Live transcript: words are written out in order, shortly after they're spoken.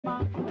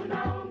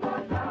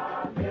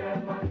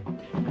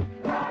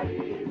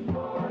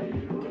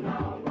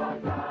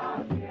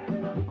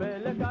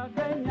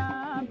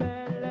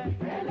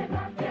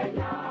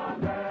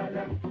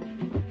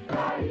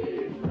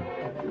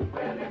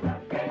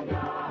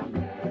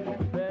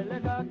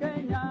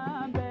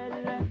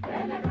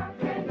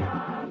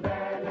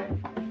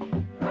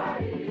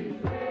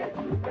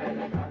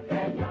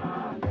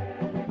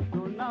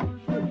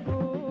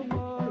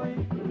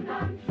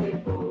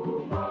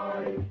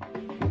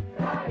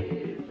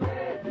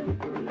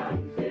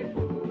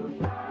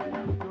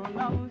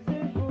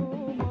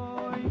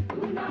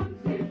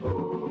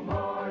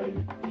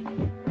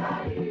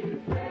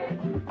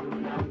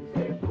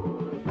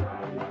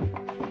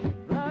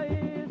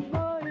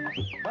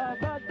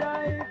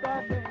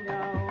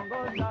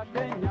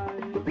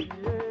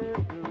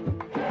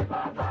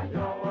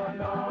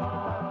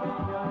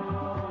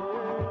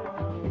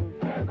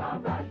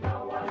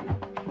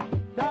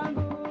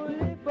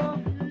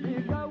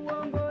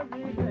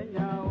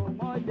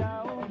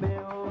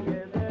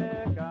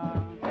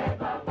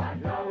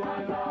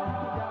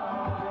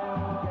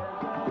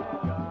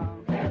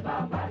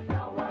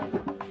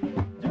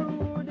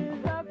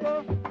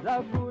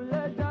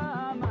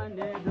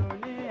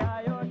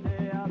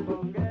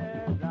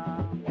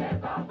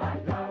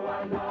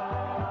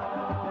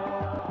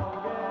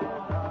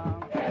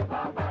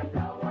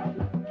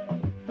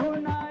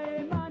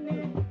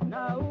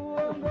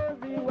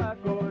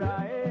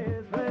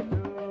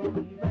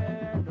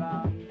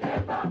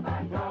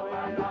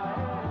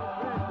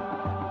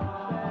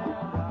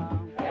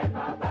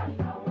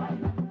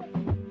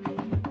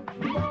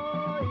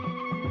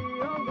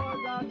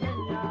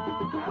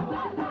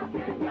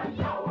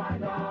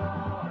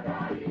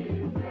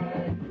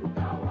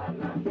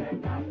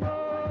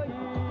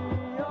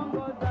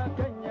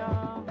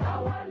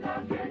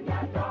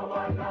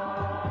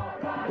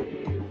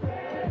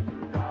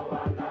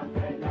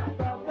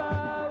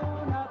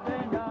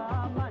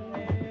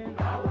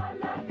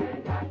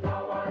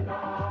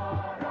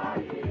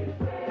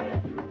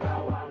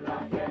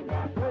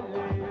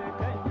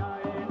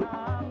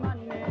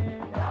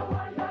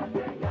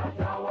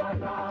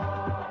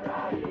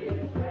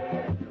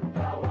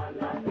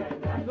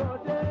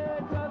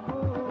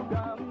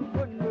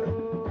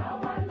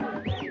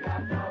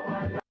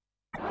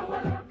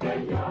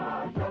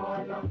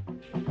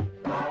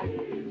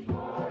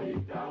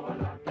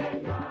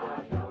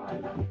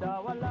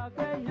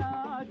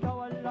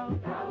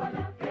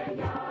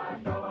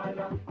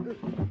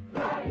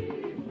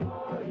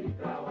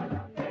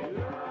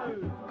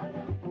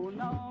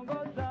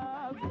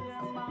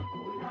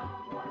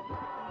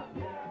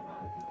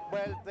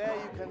Well, there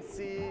you can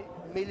see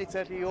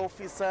military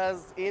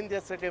officers in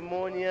their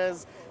ceremonial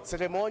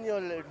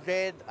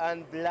red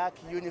and black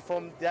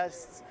uniform,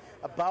 just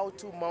about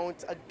to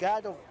mount a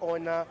guard of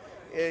honor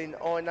in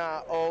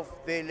honor of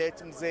the late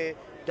Mzee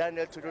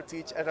Daniel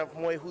Toroitich Arap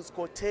Moi, whose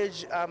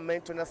cortege,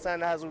 meant to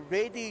understand, has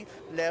already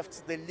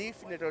left the Lee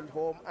Funeral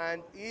Home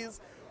and is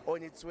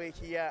on its way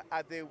here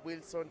at the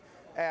Wilson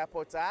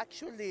Airport.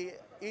 Actually,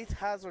 it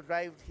has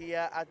arrived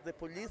here at the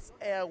police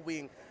air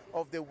wing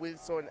of the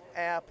Wilson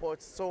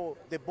Airport. So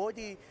the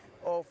body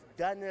of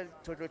Daniel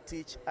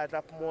Toroitich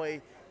Arap Moi,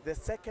 the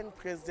second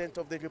president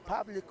of the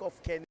Republic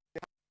of Kenya,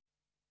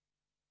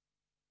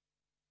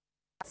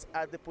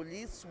 at the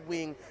police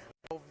wing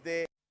of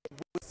the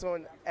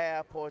Wilson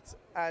Airport,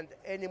 and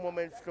any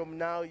moment from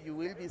now you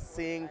will be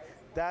seeing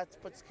that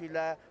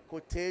particular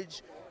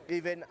cortege,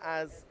 even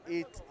as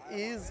it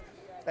is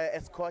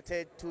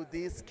escorted to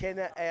this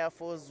Kenya Air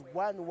Force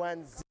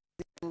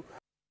 110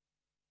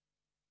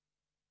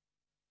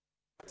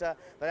 that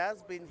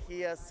has been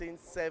here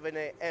since 7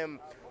 a.m.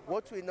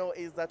 What we know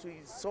is that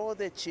we saw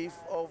the chief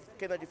of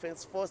Kenya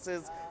Defense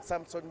Forces,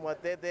 Samson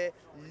Mwadede,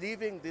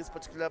 leaving this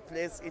particular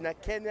place in a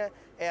Kenya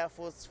Air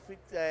Force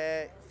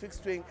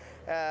fixed-wing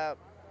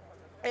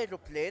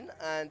aeroplane,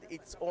 and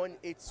it's on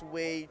its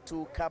way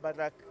to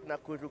Kabarak,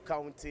 Nakuru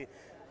County.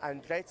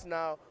 And right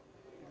now,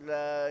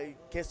 in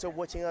case you're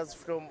watching us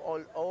from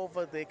all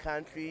over the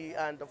country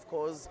and of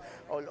course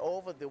all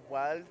over the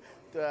world,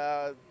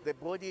 the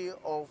body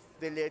of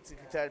the late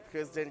retired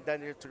President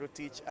Daniel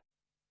Toroitich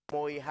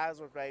Moi has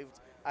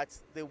arrived at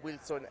the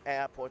Wilson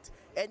Airport.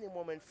 Any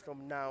moment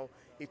from now,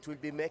 it will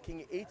be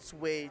making its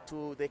way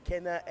to the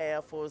Kenya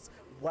Air Force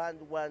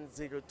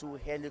 1102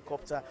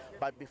 helicopter.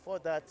 But before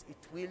that,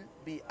 it will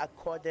be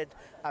accorded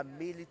a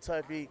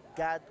military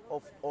guard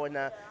of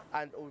honor,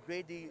 and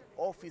already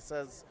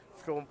officers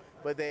from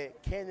the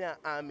Kenya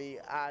Army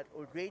are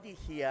already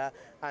here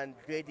and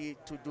ready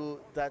to do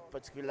that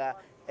particular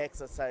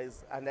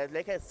exercise. And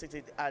like I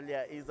stated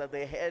earlier, is that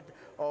the head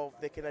of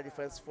the Kenya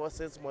Defense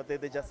Forces,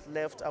 they just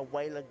left a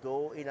while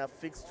ago in a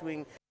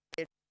fixed-wing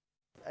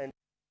and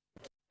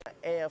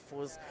Air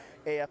Force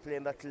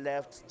airplane that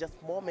left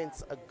just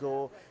moments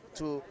ago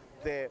to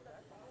the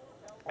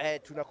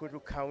to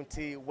Nakuru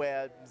County,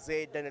 where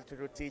Mzee Daniel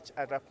Toroitich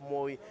Arap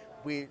Moi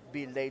will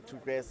be laid to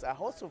rest. A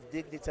host of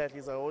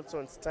dignitaries are also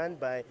on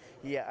standby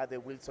here at the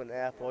Wilson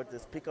Airport. The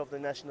Speaker of the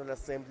National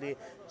Assembly,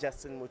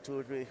 Justin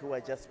Muturi, who I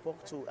just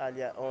spoke to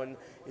earlier on,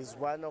 is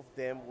one of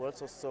them. We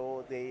also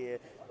saw the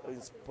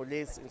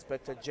Police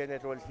Inspector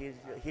General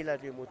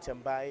Hilary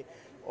Mutyambai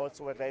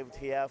also arrived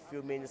here a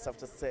few minutes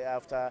after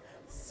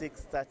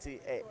 6:30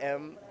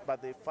 a.m.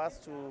 But the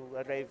first to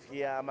arrive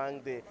here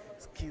among the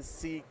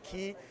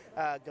key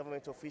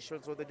government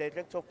officials was the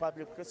Director of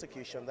Public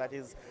Prosecution, that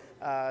is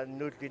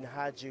Nurdin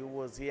Haji, who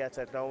was here at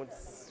around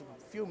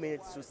a few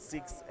minutes to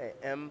 6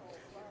 a.m.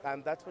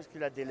 And that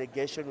particular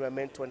delegation, we are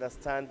meant to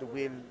understand,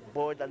 will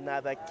board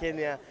another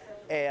Kenya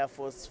Air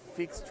Force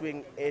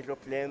fixed-wing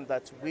aeroplane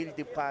that will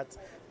depart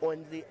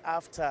only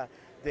after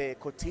the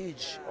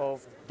cortege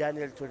of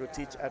Daniel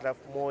Toroitich Arap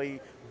Moi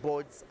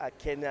boards a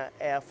Kenya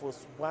Air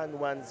Force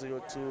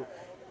 1102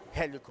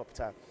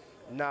 helicopter.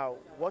 Now,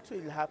 what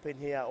will happen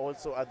here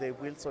also at the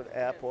Wilson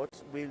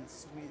Airport,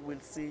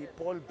 we'll see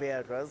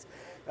pallbearers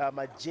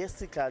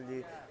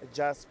majestically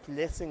just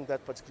placing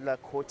that particular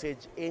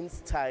cortege in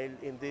style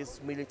in this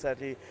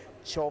military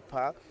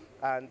chopper,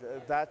 and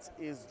that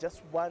is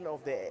just one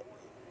of the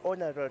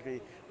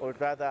honorary, or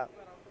rather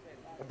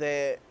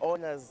the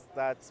honors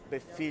that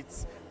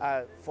befits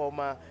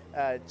former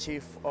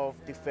Chief of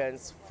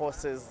Defense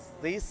Forces.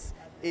 This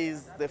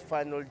is the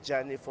final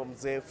journey from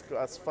ZEF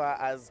as far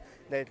as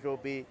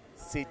Nairobi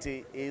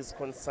City is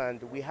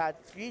concerned. We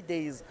had 3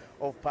 days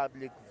of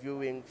public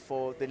viewing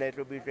for the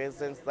Nairobi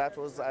residents. That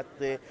was at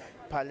the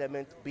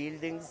Parliament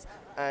buildings,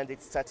 and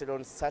it started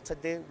on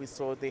Saturday. We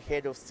saw the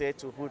head of state,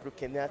 Uhuru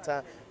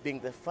Kenyatta, being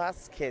the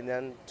first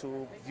Kenyan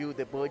to view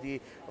the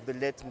body of the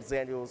late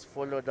Mzee. He was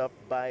followed up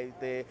by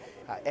the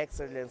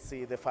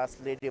Excellency, the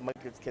First Lady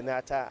Margaret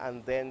Kenyatta,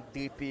 and then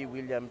DP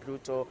William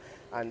Ruto.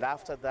 And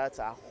after that,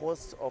 a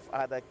host of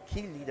other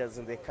key leaders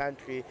in the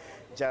country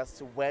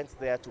just went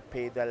there to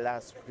pay their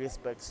last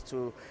respects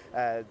to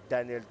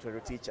Daniel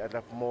Toroitich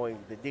Arap Moi.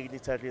 The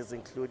dignitaries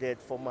included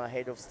former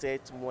head of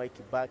state Mwai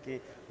Kibaki,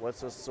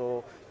 also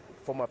saw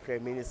former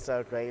Prime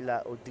Minister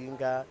Raila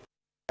Odinga,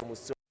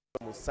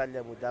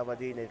 Musalia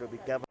Mudavadi, Nairobi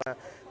Governor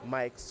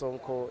Mike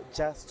Sonko,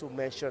 just to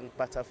mention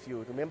but a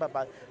few. Remember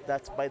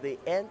that by the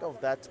end of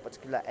that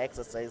particular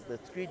exercise, the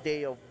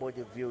 3-day of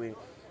body viewing,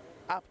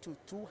 up to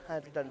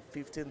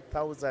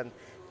 215,000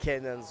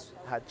 Kenyans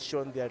had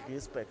shown their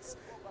respects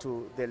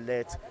to the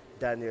late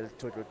Daniel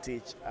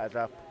Toroitich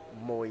Arap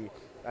Moi.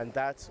 And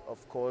that,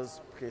 of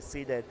course,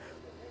 preceded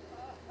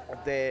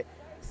the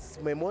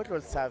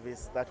memorial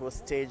service that was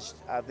staged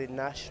at the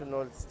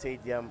National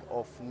Stadium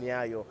of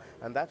Nyayo,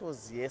 and that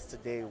was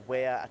yesterday,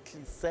 where at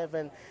least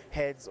 7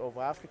 heads of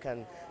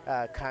African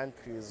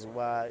countries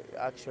were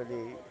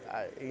actually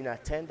in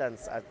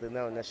attendance at the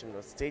Nyayo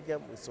National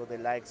Stadium. We saw the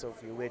likes of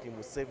Yoweri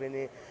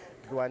Museveni,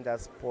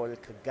 Rwanda's Paul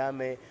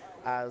Kagame,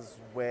 as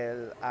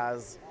well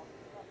as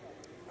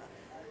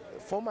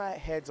former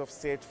heads of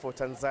state for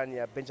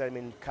Tanzania,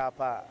 Benjamin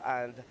Mkapa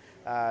and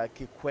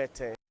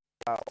Kikwete,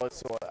 are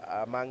also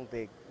among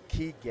the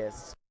key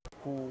guests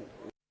who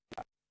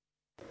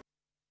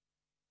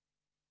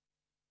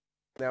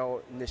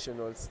now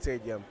National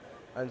Stadium.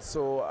 And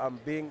so I'm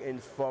being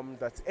informed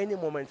that any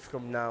moment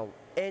from now,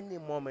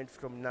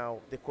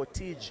 the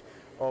cortege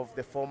of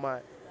the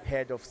former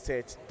head of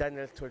state,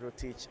 Daniel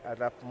Toroitich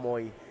Arap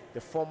Moi,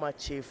 the former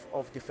Chief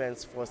of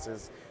Defense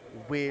Forces,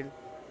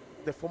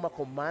 the former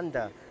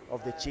commander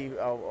of the chief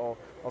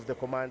of the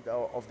command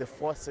of the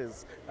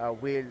forces,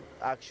 will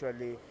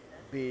actually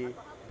be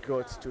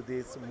brought to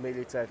this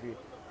military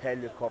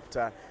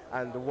helicopter.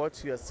 And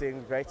what you are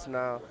seeing right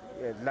now,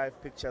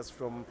 live pictures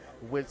from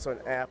Wilson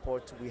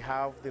Airport, we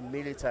have the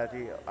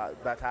military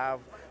that have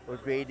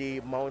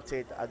already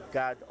mounted a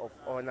guard of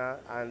honor,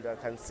 and I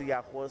can see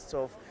a host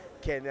of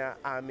Kenya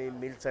Army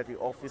military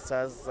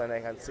officers, and I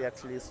can see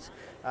at least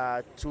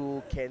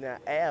 2 Kenya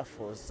Air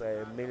Force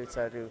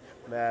military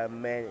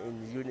men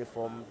in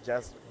uniform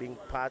just being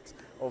part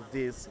of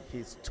this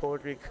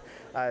historic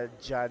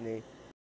journey